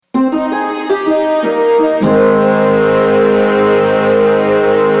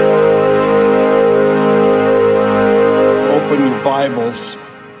Bibles,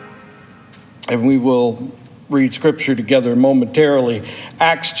 and we will read scripture together momentarily.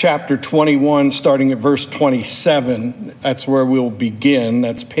 Acts chapter 21, starting at verse 27. That's where we'll begin.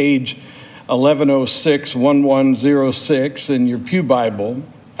 That's page 1106 in your pew Bible.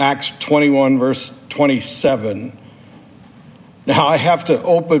 Acts 21, verse 27. Now, I have to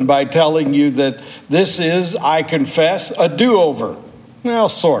open by telling you that this is, I confess, a do-over. Well,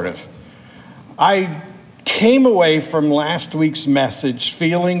 sort of. I came away from last week's message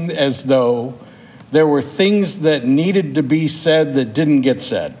feeling as though there were things that needed to be said that didn't get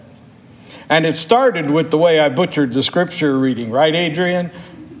said. And it started with the way I butchered the scripture reading, right, Adrian?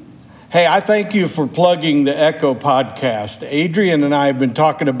 Hey, I thank you for plugging the Echo podcast. Adrian and I have been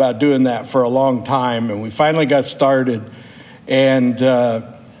talking about doing that for a long time, and we finally got started. And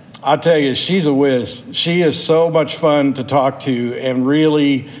I'll tell you, she's a whiz. She is so much fun to talk to, and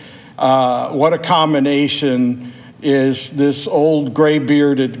really, what a combination is this old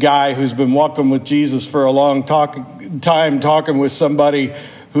gray-bearded guy who's been walking with Jesus for a long time, talking with somebody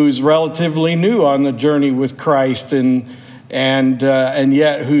who's relatively new on the journey with Christ, and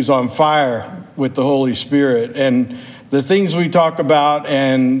yet who's on fire with the Holy Spirit. And the things we talk about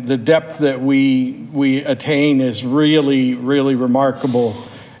and the depth that we attain is really, really remarkable.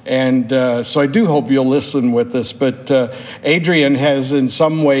 And so I do hope you'll listen with us. But Adrian has, in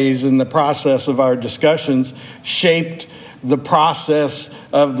some ways, in the process of our discussions, shaped the process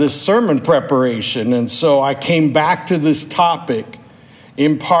of this sermon preparation. And so I came back to this topic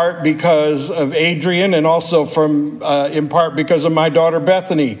in part because of Adrian, and also in part because of my daughter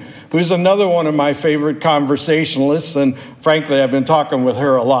Bethany, who's another one of my favorite conversationalists. And frankly, I've been talking with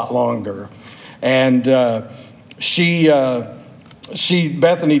her a lot longer. And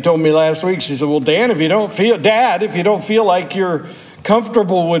Bethany told me last week, she said, well, Dad, if you don't feel like you're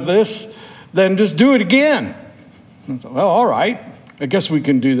comfortable with this, then just do it again. I said, well, all right. I guess we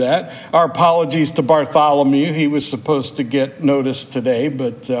can do that. Our apologies to Bartholomew. He was supposed to get notice today,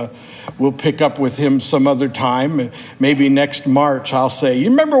 but we'll pick up with him some other time. Maybe next March I'll say, you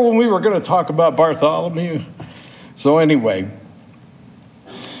remember when we were going to talk about Bartholomew? So anyway,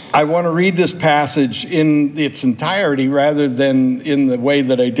 I want to read this passage in its entirety rather than in the way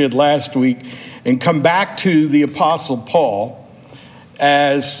that I did last week, and come back to the Apostle Paul.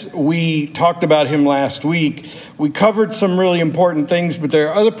 As we talked about him last week, we covered some really important things, but there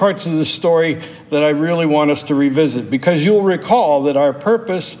are other parts of the story that I really want us to revisit, because you'll recall that our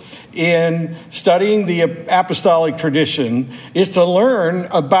purpose in studying the Apostolic Tradition is to learn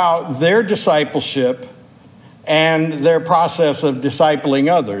about their discipleship and their process of discipling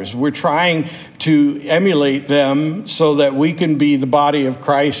others. We're trying to emulate them so that we can be the body of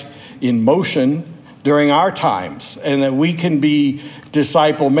Christ in motion during our times, and that we can be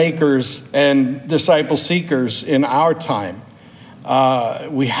disciple makers and disciple seekers in our time.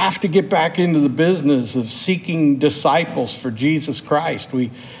 We have to get back into the business of seeking disciples for Jesus Christ.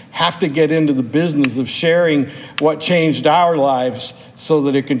 We have to get into the business of sharing what changed our lives so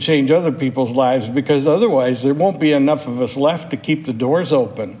that it can change other people's lives, because otherwise there won't be enough of us left to keep the doors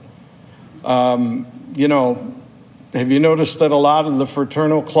open. Have you noticed that a lot of the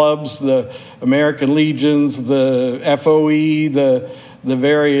fraternal clubs, the American Legions, the FOE, the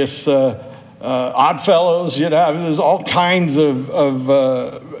various Oddfellows, there's all kinds of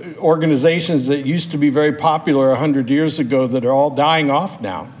organizations that used to be very popular 100 years ago that are all dying off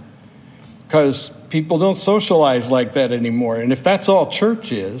now because people don't socialize like that anymore. And if that's all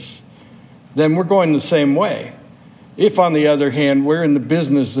church is, then we're going the same way. If, on the other hand, we're in the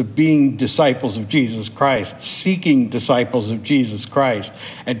business of being disciples of Jesus Christ, seeking disciples of Jesus Christ,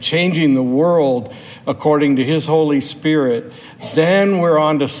 and changing the world according to his Holy Spirit, then we're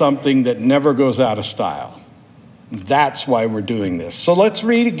on to something that never goes out of style. That's why we're doing this. So let's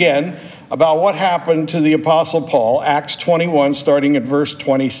read again about what happened to the Apostle Paul, Acts 21, starting at verse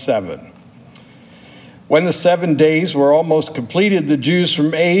 27. When the 7 days were almost completed, the Jews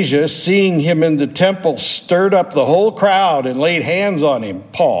from Asia, seeing him in the temple, stirred up the whole crowd and laid hands on him,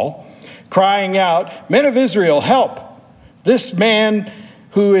 Paul, crying out, "Men of Israel, help! This is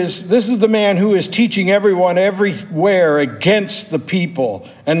the man who is teaching everyone everywhere against the people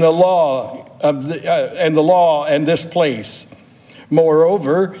and the law and this place.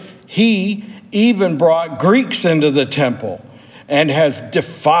 Moreover, he even brought Greeks into the temple and has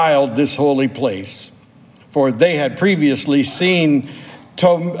defiled this holy place." For they had previously seen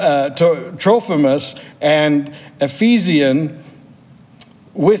Trophimus and Ephesian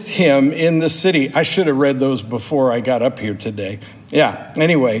with him in the city. I should have read those before I got up here today. Yeah,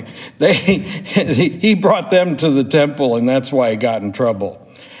 anyway, he brought them to the temple, and that's why he got in trouble.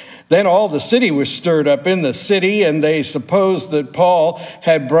 Then all the city was stirred up in the city, and they supposed that Paul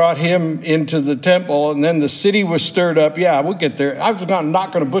had brought him into the temple, and then the city was stirred up. Yeah, we'll get there. I'm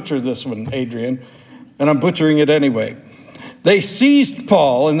not going to butcher this one, Adrian, and I'm butchering it anyway. They seized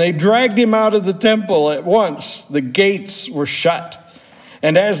Paul, and they dragged him out of the temple at once. The gates were shut.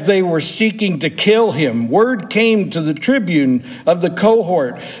 And as they were seeking to kill him, word came to the tribune of the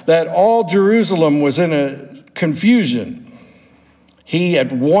cohort that all Jerusalem was in a confusion. He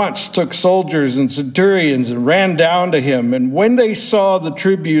at once took soldiers and centurions and ran down to him. And when they saw the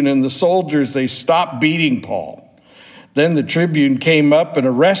tribune and the soldiers, they stopped beating Paul. Then the tribune came up and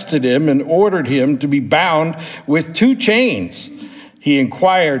arrested him and ordered him to be bound with 2 chains. He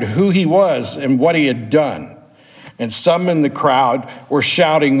inquired who he was and what he had done. And some in the crowd were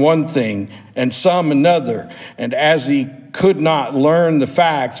shouting one thing and some another. And as he could not learn the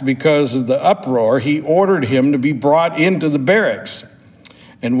facts because of the uproar, he ordered him to be brought into the barracks.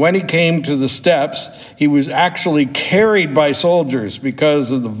 And when he came to the steps, he was actually carried by soldiers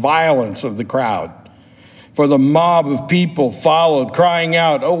because of the violence of the crowd. For the mob of people followed, crying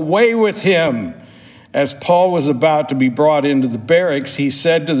out, "Away with him!" As Paul was about to be brought into the barracks, he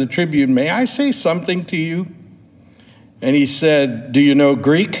said to the tribune, "May I say something to you?" And he said, "Do you know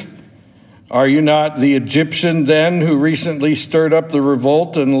Greek? Are you not the Egyptian then who recently stirred up the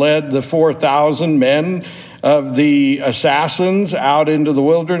revolt and led the 4,000 men of the assassins out into the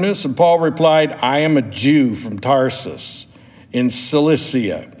wilderness?" And Paul replied, "I am a Jew from Tarsus in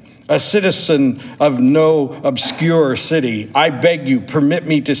Cilicia, a citizen of no obscure city. I beg you, permit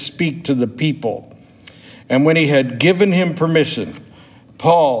me to speak to the people." And when he had given him permission,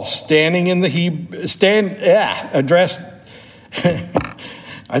 Paul, standing in the addressed.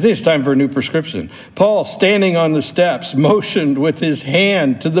 I think it's time for a new prescription. Paul, standing on the steps, motioned with his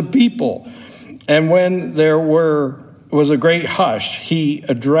hand to the people. And when there was a great hush, he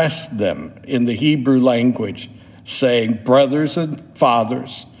addressed them in the Hebrew language, saying, "Brothers and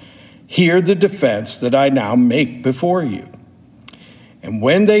fathers, hear the defense that I now make before you." And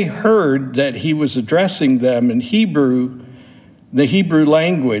when they heard that he was addressing them in Hebrew, the Hebrew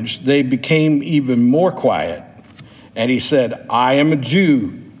language, they became even more quiet. And he said, "I am a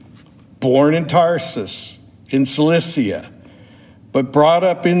Jew, born in Tarsus, in Cilicia, but brought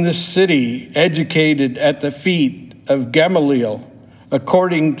up in this city, educated at the feet of Gamaliel,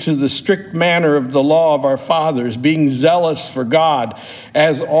 according to the strict manner of the law of our fathers, being zealous for God,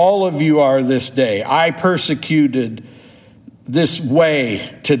 as all of you are this day. I persecuted this way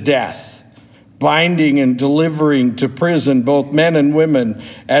to death, binding and delivering to prison both men and women,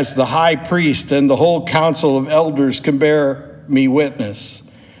 as the high priest and the whole council of elders can bear me witness.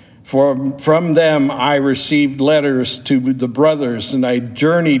 For from them I received letters to the brothers, and I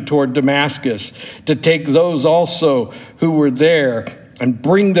journeyed toward Damascus to take those also who were there and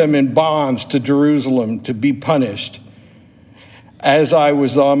bring them in bonds to Jerusalem to be punished. As I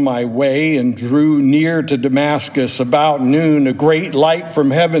was on my way and drew near to Damascus about noon, a great light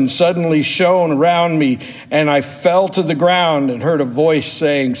from heaven suddenly shone around me, and I fell to the ground and heard a voice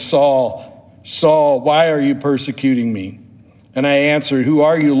saying, "Saul, Saul, why are you persecuting me?" And I answered, "Who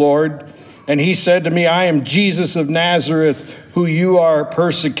are you, Lord?" And he said to me, "I am Jesus of Nazareth, who you are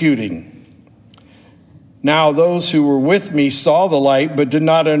persecuting." Now those who were with me saw the light, but did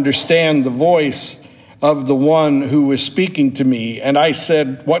not understand the voice of the one who was speaking to me. And I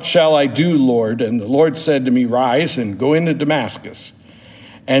said, "What shall I do, Lord?" And the Lord said to me, "Rise and go into Damascus,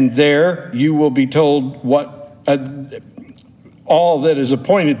 and there you will be told what all that is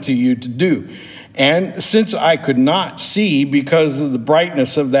appointed to you to do." And since I could not see because of the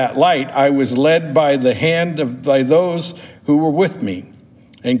brightness of that light, I was led by the hand by those who were with me,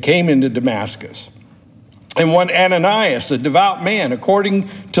 and came into Damascus. And one Ananias, a devout man, according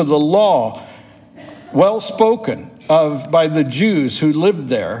to the law, well spoken of by the Jews who lived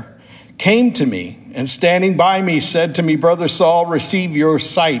there, came to me, and standing by me said to me, "Brother Saul, receive your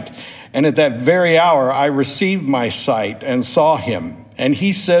sight." And at that very hour I received my sight and saw him. And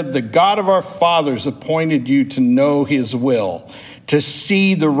he said, "The God of our fathers appointed you to know his will, to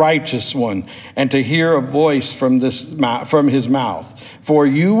see the righteous one, and to hear a voice from his mouth. For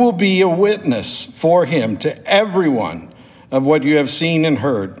you will be a witness for him to everyone of what you have seen and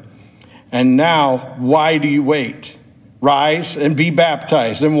heard. And now, why do you wait? Rise and be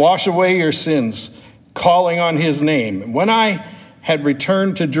baptized and wash away your sins, calling on his name." And when I had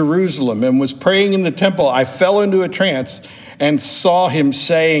returned to Jerusalem and was praying in the temple, I fell into a trance and saw him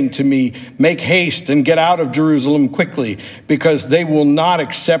saying to me, "Make haste and get out of Jerusalem quickly, because they will not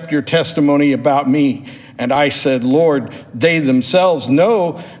accept your testimony about me." And I said, "Lord, they themselves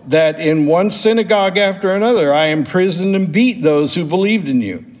know that in one synagogue after another I imprisoned and beat those who believed in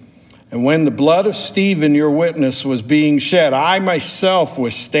you." And when the blood of Stephen, your witness, was being shed, I myself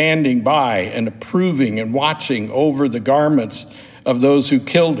was standing by and approving and watching over the garments of those who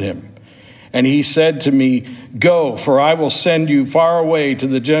killed him. And he said to me, go, for I will send you far away to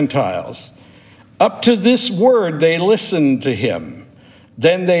the Gentiles. Up to this word they listened to him.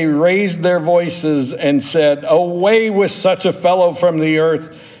 Then they raised their voices and said, away with such a fellow from the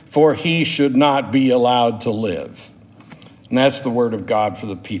earth, for he should not be allowed to live. And that's the word of God for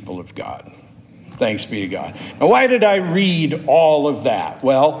the people of God. Thanks be to God. Now, why did I read all of that?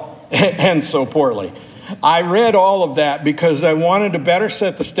 Well, and so poorly. I read all of that because I wanted to better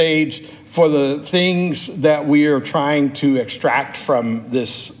set the stage for the things that we are trying to extract from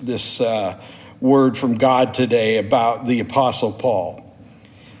this word from God today about the Apostle Paul.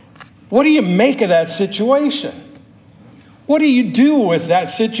 What do you make of that situation? What do you do with that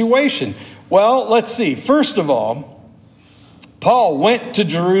situation? Well, let's see. First of all, Paul went to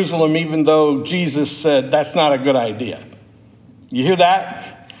Jerusalem even though Jesus said that's not a good idea. You hear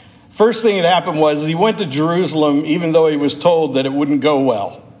that? First thing that happened was he went to Jerusalem even though he was told that it wouldn't go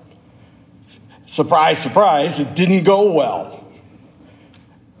well. Surprise, surprise, it didn't go well.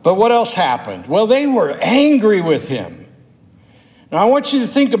 But what else happened? Well, they were angry with him. Now, I want you to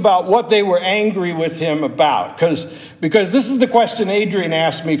think about what they were angry with him about, because this is the question Adrian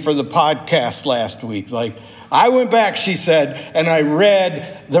asked me for the podcast last week. I went back, she said, and I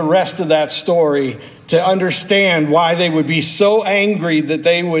read the rest of that story to understand why they would be so angry that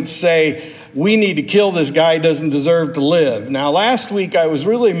they would say, we need to kill this guy, he doesn't deserve to live. Now, last week I was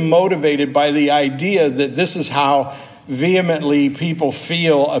really motivated by the idea that this is how vehemently people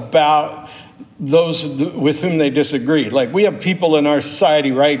feel about those with whom they disagree. We have people in our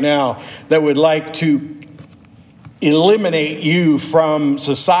society right now that would like to eliminate you from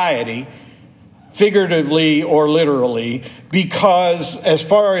society, figuratively or literally, because as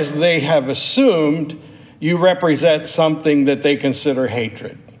far as they have assumed, you represent something that they consider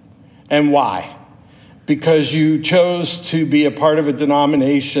hatred. And why? Because you chose to be a part of a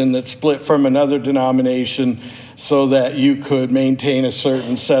denomination that split from another denomination so that you could maintain a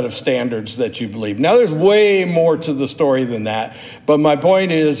certain set of standards that you believe. Now, there's way more to the story than that. But my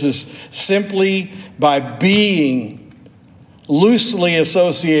point is simply by being loosely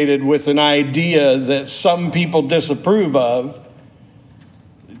associated with an idea that some people disapprove of,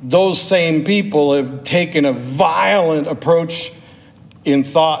 those same people have taken a violent approach in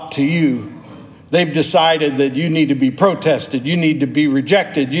thought to you. They've decided that you need to be protested, you need to be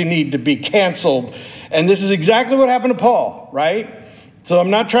rejected, you need to be canceled. And this is exactly what happened to Paul, right? So I'm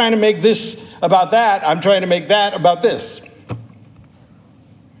not trying to make this about that, I'm trying to make that about this.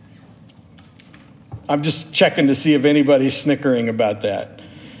 I'm just checking to see if anybody's snickering about that.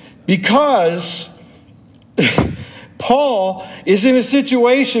 Because Paul is in a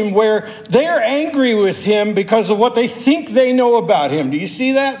situation where they're angry with him because of what they think they know about him. Do you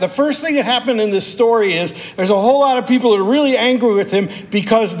see that? The first thing that happened in this story is there's a whole lot of people that are really angry with him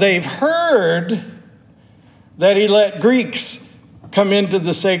because they've heard that he let Greeks come into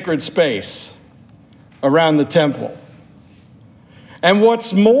the sacred space around the temple. And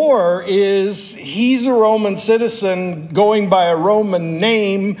what's more is he's a Roman citizen going by a Roman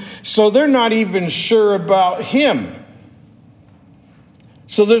name, so they're not even sure about him.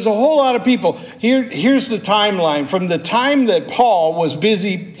 So there's a whole lot of people. Here's the timeline. From the time that Paul was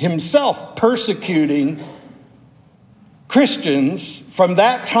busy himself persecuting Christians, from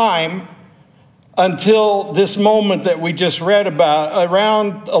that time until this moment that we just read about,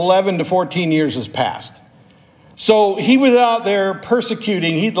 around 11 to 14 years has passed. So he was out there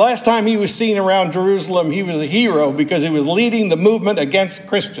persecuting. Last time he was seen around Jerusalem, he was a hero because he was leading the movement against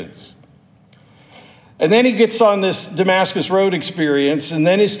Christians. And then he gets on this Damascus Road experience, and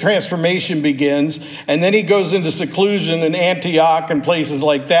then his transformation begins, and then he goes into seclusion in Antioch and places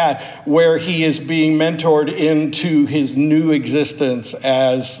like that, where he is being mentored into his new existence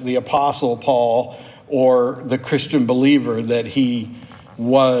as the Apostle Paul, or the Christian believer that he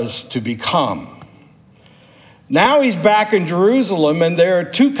was to become. Now he's back in Jerusalem, and there are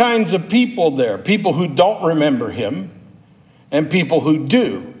two kinds of people there. People who don't remember him, and people who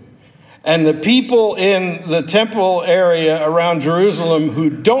do. And the people in the temple area around Jerusalem who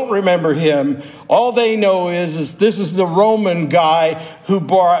don't remember him, all they know is this is the Roman guy who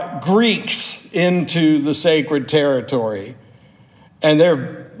brought Greeks into the sacred territory. And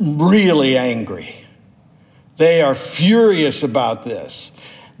they're really angry. They are furious about this.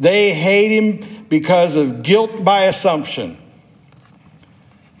 They hate him because of guilt by assumption.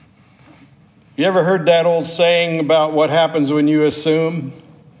 You ever heard that old saying about what happens when you assume?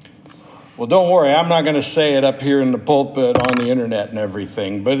 Well, don't worry, I'm not going to say it up here in the pulpit on the internet and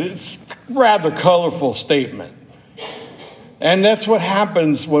everything, but it's a rather colorful statement. And that's what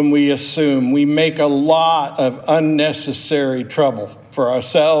happens when we assume. We make a lot of unnecessary trouble for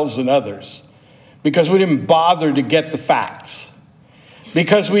ourselves and others because we didn't bother to get the facts,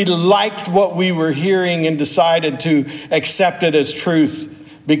 because we liked what we were hearing and decided to accept it as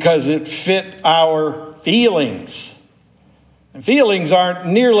truth because it fit our feelings. And feelings aren't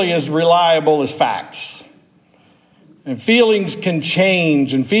nearly as reliable as facts. And feelings can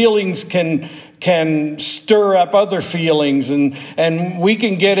change, and feelings can stir up other feelings, and we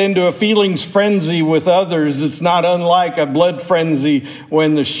can get into a feelings frenzy with others. It's not unlike a blood frenzy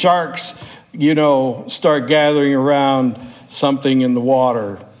when the sharks, start gathering around something in the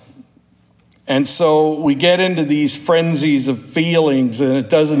water. And so we get into these frenzies of feelings, and it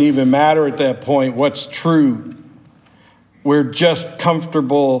doesn't even matter at that point what's true. We're just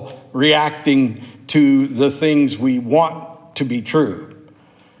comfortable reacting to the things we want to be true.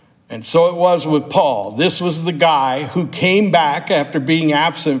 And so it was with Paul. This was the guy who came back after being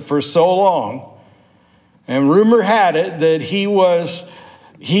absent for so long. And rumor had it that he was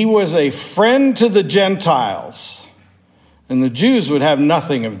a friend to the Gentiles. And the Jews would have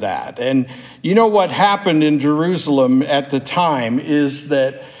nothing of that. And you know what happened in Jerusalem at the time is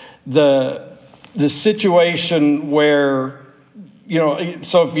that the situation where,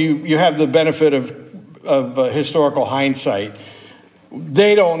 so if you have the benefit of historical hindsight,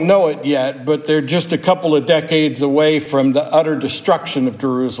 they don't know it yet, but they're just a couple of decades away from the utter destruction of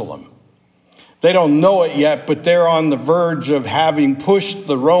Jerusalem. They don't know it yet, but they're on the verge of having pushed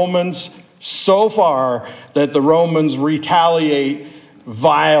the Romans so far that the Romans retaliate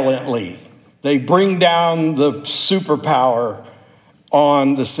violently. They bring down the superpower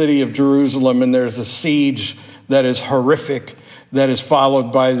on the city of Jerusalem, and there's a siege that is horrific that is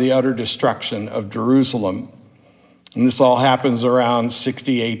followed by the utter destruction of Jerusalem. And this all happens around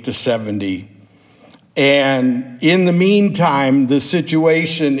 68 to 70. And in the meantime, the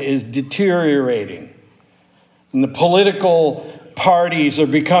situation is deteriorating. And the political parties are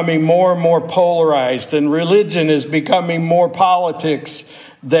becoming more and more polarized, and religion is becoming more politics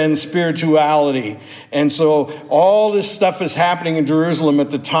than spirituality. And so all this stuff is happening in Jerusalem at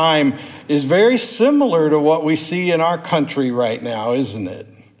the time is very similar to what we see in our country right now, isn't it?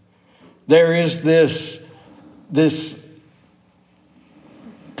 There is this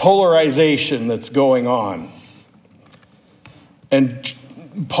polarization that's going on. And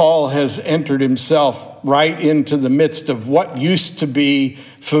Paul has entered himself right into the midst of what used to be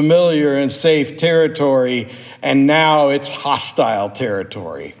familiar and safe territory, and now it's hostile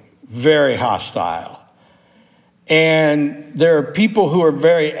territory, very hostile. And there are people who are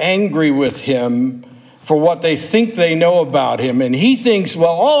very angry with him for what they think they know about him. And he thinks,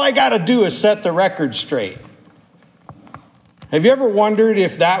 well, all I got to do is set the record straight. Have you ever wondered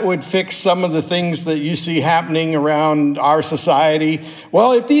if that would fix some of the things that you see happening around our society?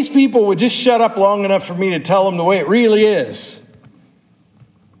 Well, if these people would just shut up long enough for me to tell them the way it really is,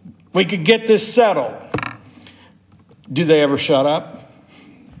 we could get this settled. Do they ever shut up?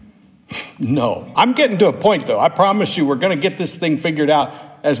 No. I'm getting to a point, though. I promise you we're going to get this thing figured out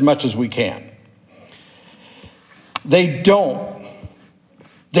as much as we can. They don't.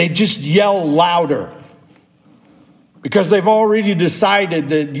 They just yell louder because they've already decided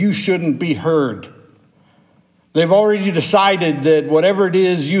that you shouldn't be heard. They've already decided that whatever it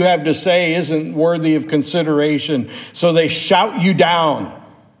is you have to say isn't worthy of consideration, so they shout you down.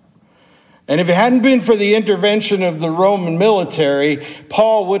 And if it hadn't been for the intervention of the Roman military,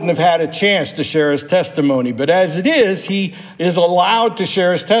 Paul wouldn't have had a chance to share his testimony. But as it is, he is allowed to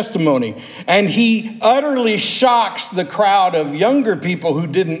share his testimony. And he utterly shocks the crowd of younger people who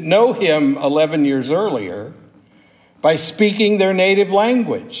didn't know him 11 years earlier by speaking their native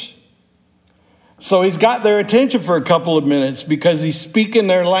language. So he's got their attention for a couple of minutes because he's speaking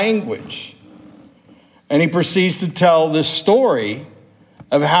their language. And he proceeds to tell this story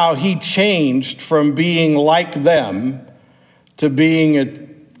of how he changed from being like them to being a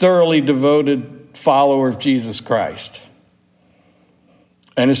thoroughly devoted follower of Jesus Christ.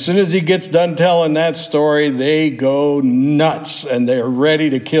 And as soon as he gets done telling that story, they go nuts and they're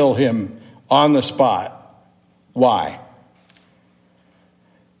ready to kill him on the spot. Why?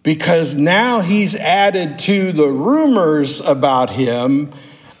 Because now he's added to the rumors about him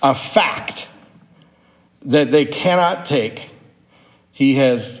a fact that they cannot take. He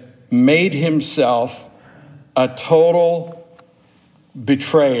has made himself a total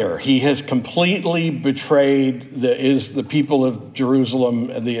betrayer. He has completely betrayed the people of Jerusalem,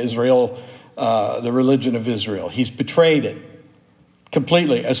 the religion of Israel. He's betrayed it.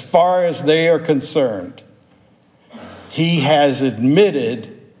 completely. As far as they are concerned, he has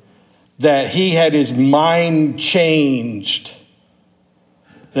admitted that he had his mind changed,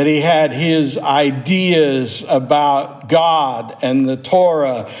 that he had his ideas about God and the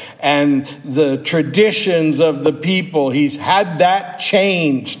Torah and the traditions of the people. He's had that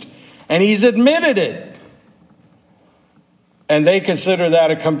changed, and he's admitted it. And they consider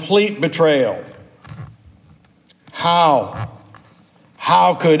that a complete betrayal. How?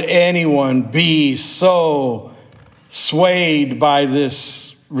 How could anyone be so swayed by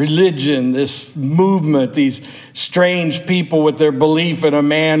this religion, this movement, these strange people with their belief in a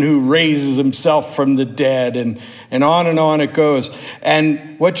man who raises himself from the dead, and on it goes.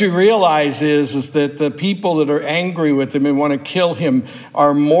 And what you realize is that the people that are angry with him and want to kill him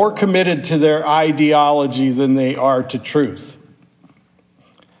are more committed to their ideology than they are to truth.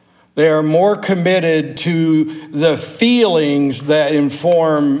 They are more committed to the feelings that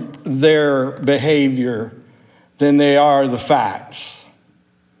inform their behavior than they are the facts.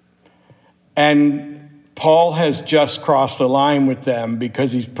 And Paul has just crossed a line with them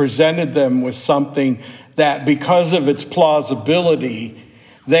because he's presented them with something that, because of its plausibility,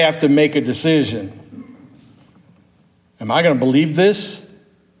 they have to make a decision. Am I going to believe this?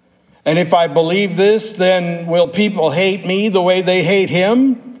 And if I believe this, then will people hate me the way they hate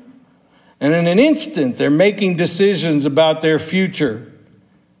him? And in an instant, they're making decisions about their future.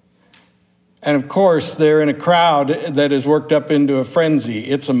 And of course, they're in a crowd that is worked up into a frenzy.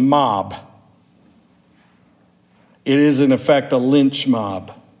 It's a mob. It is, in effect, a lynch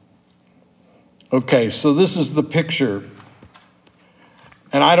mob. Okay, so this is the picture.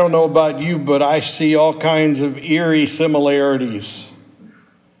 And I don't know about you, but I see all kinds of eerie similarities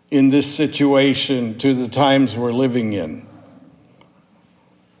in this situation to the times we're living in.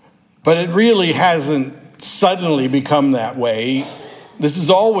 But it really hasn't suddenly become that way. This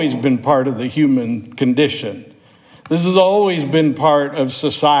has always been part of the human condition. This has always been part of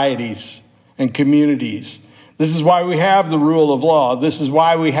societies and communities. This is why we have the rule of law. This is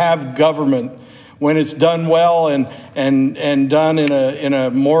why we have government. When it's done well and done in a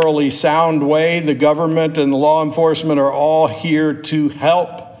morally sound way, the government and the law enforcement are all here to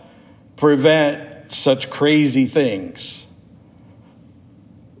help prevent such crazy things.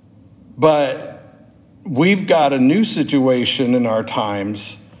 But we've got a new situation in our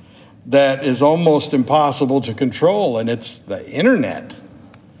times that is almost impossible to control, and it's the internet.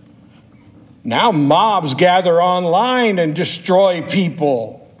 Now mobs gather online and destroy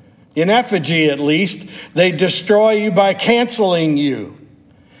people. In effigy, at least, they destroy you by canceling you.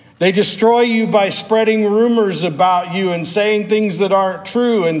 They destroy you by spreading rumors about you and saying things that aren't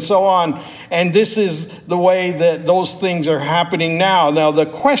true and so on. And this is the way that those things are happening now. Now, the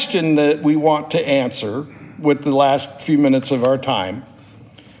question that we want to answer with the last few minutes of our time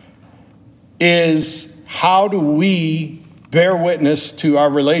is, how do we bear witness to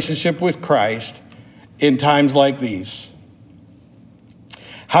our relationship with Christ in times like these?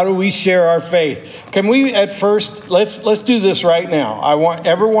 How do we share our faith? Can we at first, let's do this right now. I want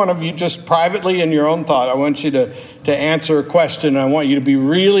every one of you, just privately in your own thought, I want you to answer a question. I want you to be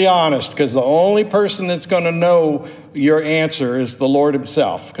really honest, because the only person that's going to know your answer is the Lord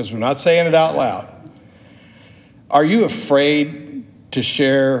himself, because we're not saying it out loud. Are you afraid to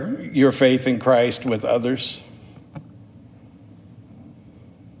share your faith in Christ with others?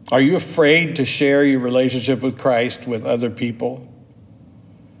 Are you afraid to share your relationship with Christ with other people?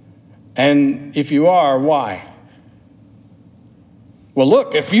 And if you are, why? Well,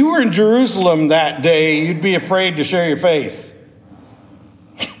 look, if you were in Jerusalem that day, you'd be afraid to share your faith.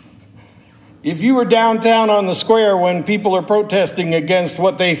 If you were downtown on the square when people are protesting against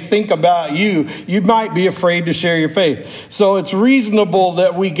what they think about you, you might be afraid to share your faith. So it's reasonable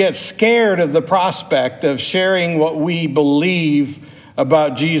that we get scared of the prospect of sharing what we believe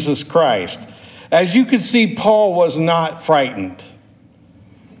about Jesus Christ. As you can see, Paul was not frightened.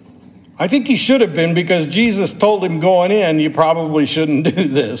 I think he should have been, because Jesus told him going in, you probably shouldn't do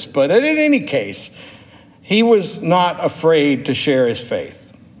this. But in any case, he was not afraid to share his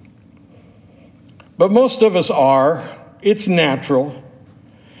faith. But most of us are. It's natural.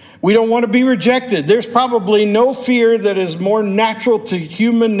 We don't want to be rejected. There's probably no fear that is more natural to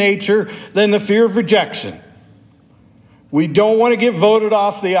human nature than the fear of rejection. We don't want to get voted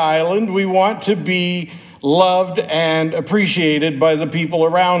off the island. We want to be loved and appreciated by the people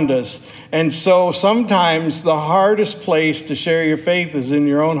around us. And so sometimes the hardest place to share your faith is in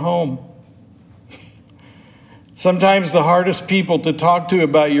your own home. Sometimes the hardest people to talk to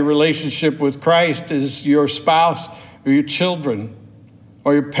about your relationship with Christ is your spouse or your children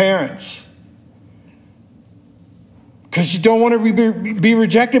or your parents. because you don't want to be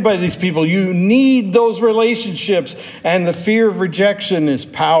rejected by these people. You need those relationships, and the fear of rejection is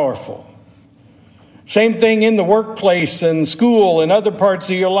powerful. Same thing in the workplace and school and other parts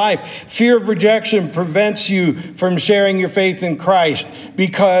of your life. Fear of rejection prevents you from sharing your faith in Christ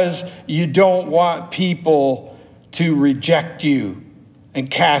because you don't want people to reject you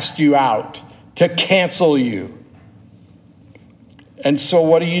and cast you out, to cancel you. And so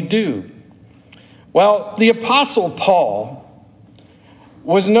what do? Well, the Apostle Paul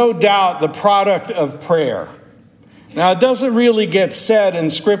was no doubt the product of prayer. Now, it doesn't really get said in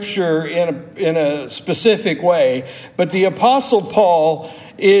Scripture in a specific way, but the Apostle Paul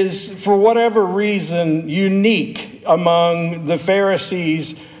is, for whatever reason, unique among the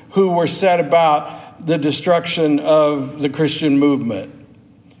Pharisees who were set about the destruction of the Christian movement.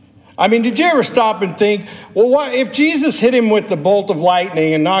 I mean, did you ever stop and think, well, what if Jesus hit him with the bolt of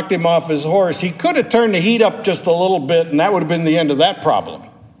lightning and knocked him off his horse? He could have turned the heat up just a little bit, and that would have been the end of that problem.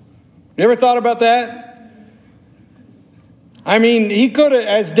 You ever thought about that? I mean, he could have,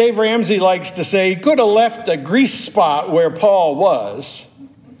 as Dave Ramsey likes to say, he could have left a grease spot where Paul was,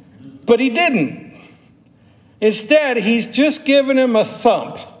 but he didn't. Instead, he's just given him a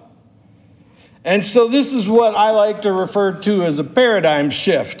thump. And so this is what I like to refer to as a paradigm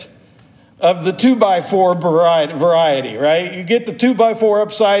shift of the 2x4 variety, right? You get the 2x4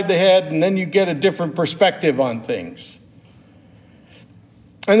 upside the head, and then you get a different perspective on things.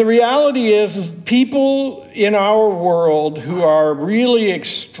 And the reality is people in our world who are really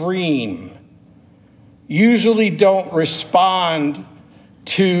extreme usually don't respond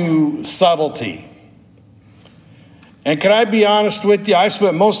to subtlety. And can I be honest with you? I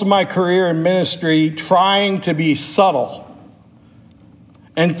spent most of my career in ministry trying to be subtle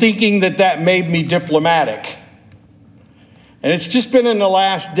and thinking that made me diplomatic. And it's just been in the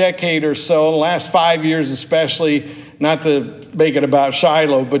last decade or so, the last 5 years especially, not to make it about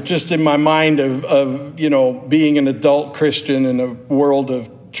Shiloh, but just in my mind of being an adult Christian in a world of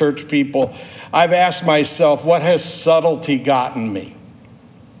church people, I've asked myself, what has subtlety gotten me?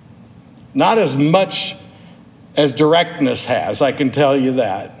 Not as much as directness has, I can tell you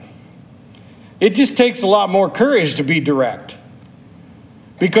that. It just takes a lot more courage to be direct,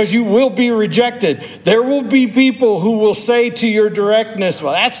 because you will be rejected. There will be people who will say to your directness,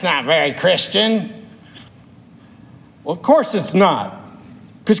 well, that's not very Christian. Well, of course it's not,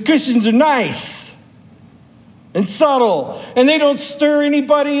 because Christians are nice and subtle, and they don't stir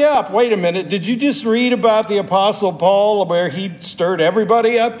anybody up. Wait a minute, did you just read about the Apostle Paul where he stirred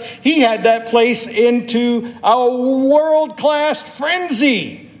everybody up? He had that place into a world-class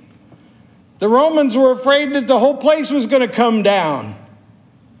frenzy. The Romans were afraid that the whole place was going to come down.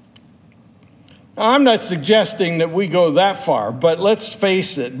 Now, I'm not suggesting that we go that far, but let's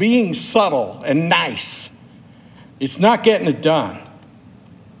face it, being subtle and nice, it's not getting it done.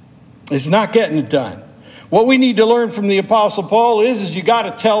 It's not getting it done. What we need to learn from the Apostle Paul is you got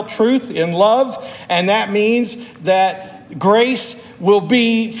to tell truth in love, and that means that grace will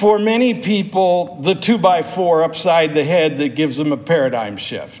be, for many people, the 2x4 upside the head that gives them a paradigm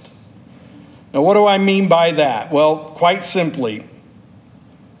shift. Now, what do I mean by that? Well, quite simply,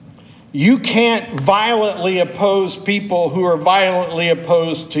 you can't violently oppose people who are violently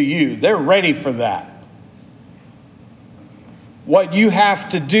opposed to you. They're ready for that. What you have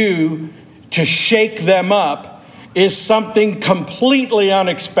to do to shake them up is something completely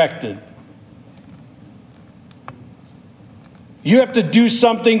unexpected. You have to do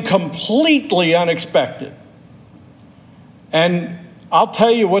something completely unexpected. And I'll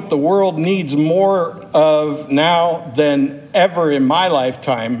tell you what the world needs more of now than ever in my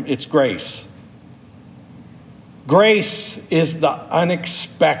lifetime, it's grace. Grace is the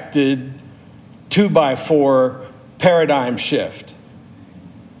unexpected 2x4 paradigm shift.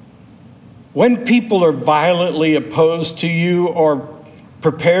 When people are violently opposed to you or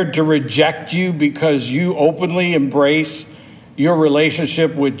prepared to reject you because you openly embrace your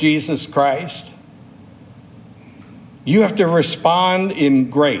relationship with Jesus Christ, you have to respond in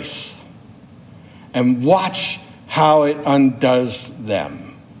grace and watch how it undoes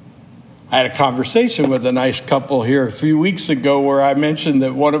them. I had a conversation with a nice couple here a few weeks ago where I mentioned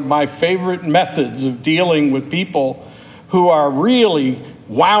that one of my favorite methods of dealing with people who are really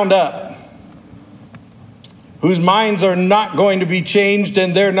wound up, whose minds are not going to be changed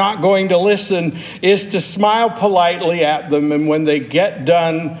and they're not going to listen, is to smile politely at them. And when they get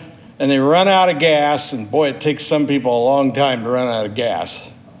done and they run out of gas, and boy, it takes some people a long time to run out of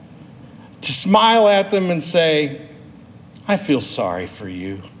gas, to smile at them and say, I feel sorry for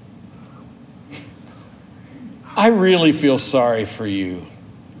you. I really feel sorry for you.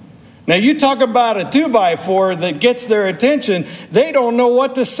 Now, you talk about a 2x4 that gets their attention, they don't know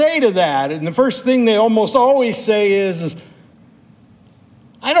what to say to that. And the first thing they almost always say is,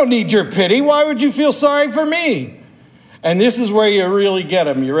 I don't need your pity. Why would you feel sorry for me? And this is where you really get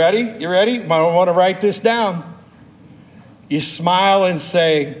them. You ready? You ready? I want to write this down. You smile and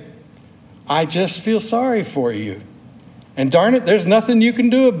say, I just feel sorry for you. And darn it, there's nothing you can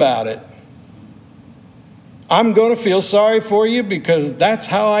do about it. I'm going to feel sorry for you because that's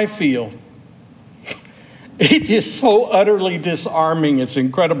how I feel. It is so utterly disarming. It's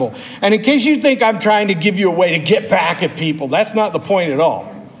incredible. And in case you think I'm trying to give you a way to get back at people, that's not the point at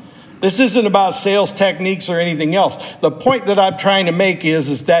all. This isn't about sales techniques or anything else. The point that I'm trying to make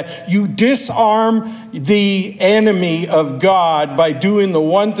is that you disarm the enemy of God by doing the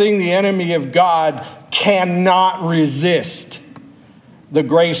one thing the enemy of God cannot resist: the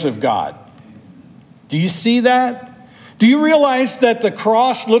grace of God. Do you see that? Do you realize that the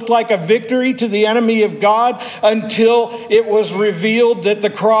cross looked like a victory to the enemy of God until it was revealed that the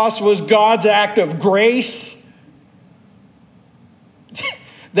cross was God's act of grace?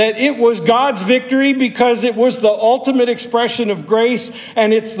 That it was God's victory because it was the ultimate expression of grace,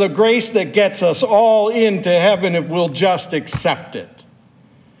 and it's the grace that gets us all into heaven if we'll just accept it.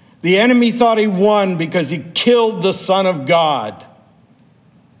 The enemy thought he won because he killed the Son of God.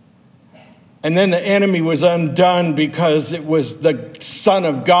 And then the enemy was undone because it was the Son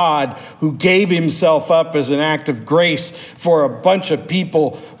of God who gave himself up as an act of grace for a bunch of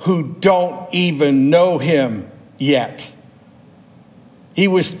people who don't even know him yet. He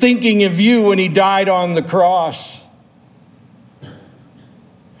was thinking of you when he died on the cross.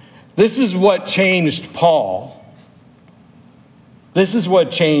 This is what changed Paul. This is what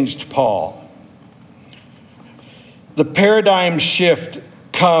changed Paul. The paradigm shift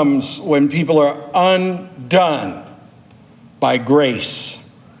comes when people are undone by grace.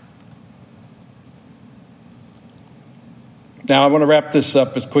 Now, I want to wrap this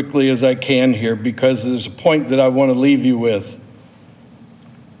up as quickly as I can here because there's a point that I want to leave you with.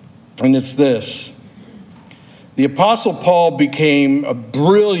 And it's this. The Apostle Paul became a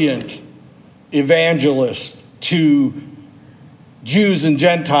brilliant evangelist to Jews and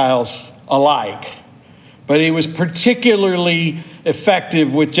Gentiles alike. But he was particularly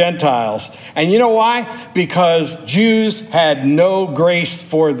effective with Gentiles. And you know why? Because Jews had no grace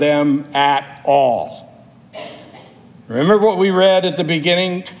for them at all. Remember what we read at the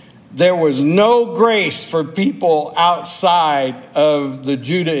beginning? There was no grace for people outside of the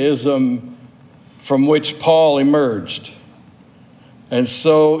Judaism from which Paul emerged. And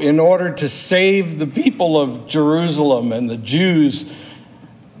so in order to save the people of Jerusalem and the Jews,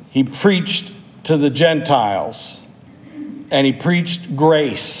 he preached to the Gentiles, and he preached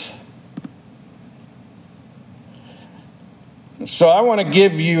grace. So I want to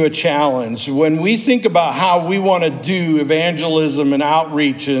give you a challenge. When we think about how we want to do evangelism and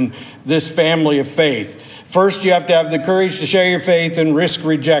outreach in this family of faith, first you have to have the courage to share your faith and risk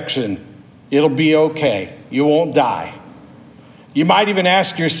rejection. It'll be okay. You won't die. You might even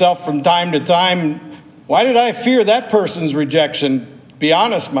ask yourself from time to time, why did I fear that person's rejection? Be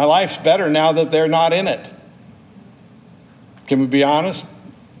honest, my life's better now that they're not in it. Can we be honest?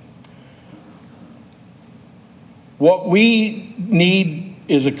 What we need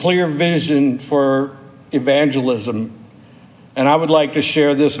is a clear vision for evangelism, and I would like to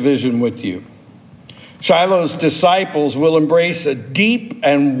share this vision with you. Shiloh's disciples will embrace a deep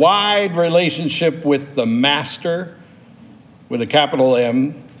and wide relationship with the Master, with a capital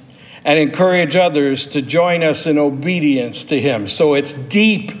M, and encourage others to join us in obedience to him. So it's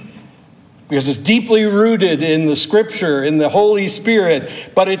deep, because it's deeply rooted in the Scripture, in the Holy Spirit,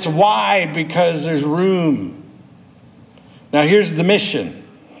 but it's wide because there's room. Now here's the mission.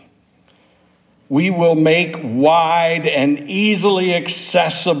 We will make wide and easily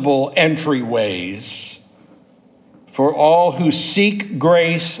accessible entryways for all who seek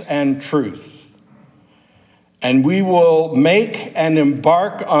grace and truth. And we will make and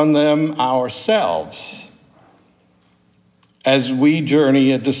embark on them ourselves as we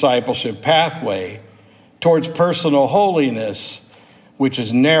journey a discipleship pathway towards personal holiness, which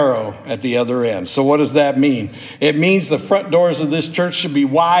is narrow at the other end. So what does that mean? It means the front doors of this church should be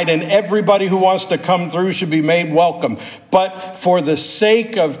wide and everybody who wants to come through should be made welcome. But for the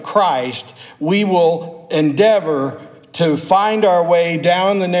sake of Christ, we will endeavor to find our way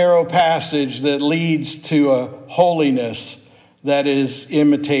down the narrow passage that leads to a holiness that is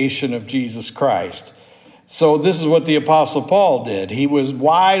imitation of Jesus Christ. So this is what the Apostle Paul did. He was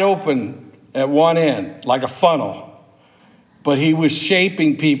wide open at one end, like a funnel, but he was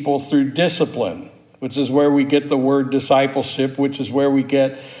shaping people through discipline, which is where we get the word discipleship, which is where we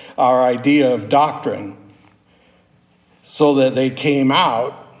get our idea of doctrine, so that they came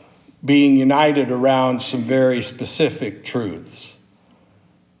out being united around some very specific truths.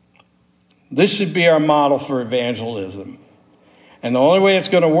 This should be our model for evangelism. And the only way it's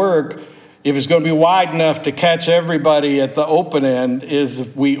going to work, if it's going to be wide enough to catch everybody at the open end, is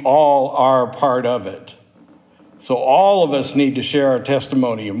if we all are part of it. So all of us need to share our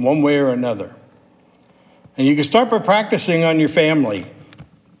testimony in one way or another. And you can start by practicing on your family.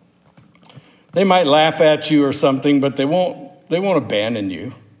 They might laugh at you or something, but they won't abandon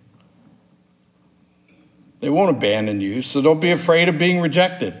you. They won't abandon you, so don't be afraid of being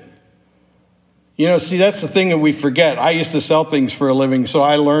rejected. See, that's the thing that we forget. I used to sell things for a living, so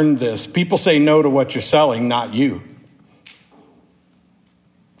I learned this. People say no to what you're selling, not you.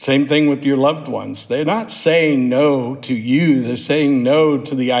 Same thing with your loved ones. They're not saying no to you. They're saying no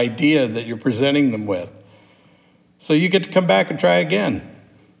to the idea that you're presenting them with. So you get to come back and try again.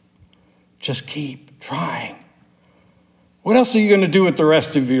 Just keep trying. What else are you going to do with the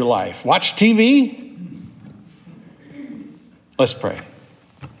rest of your life? Watch TV? Let's pray.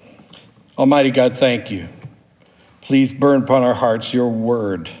 Almighty God, thank you. Please burn upon our hearts your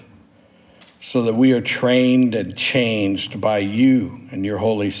word so that we are trained and changed by you and your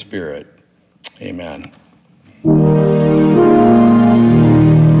Holy Spirit. Amen.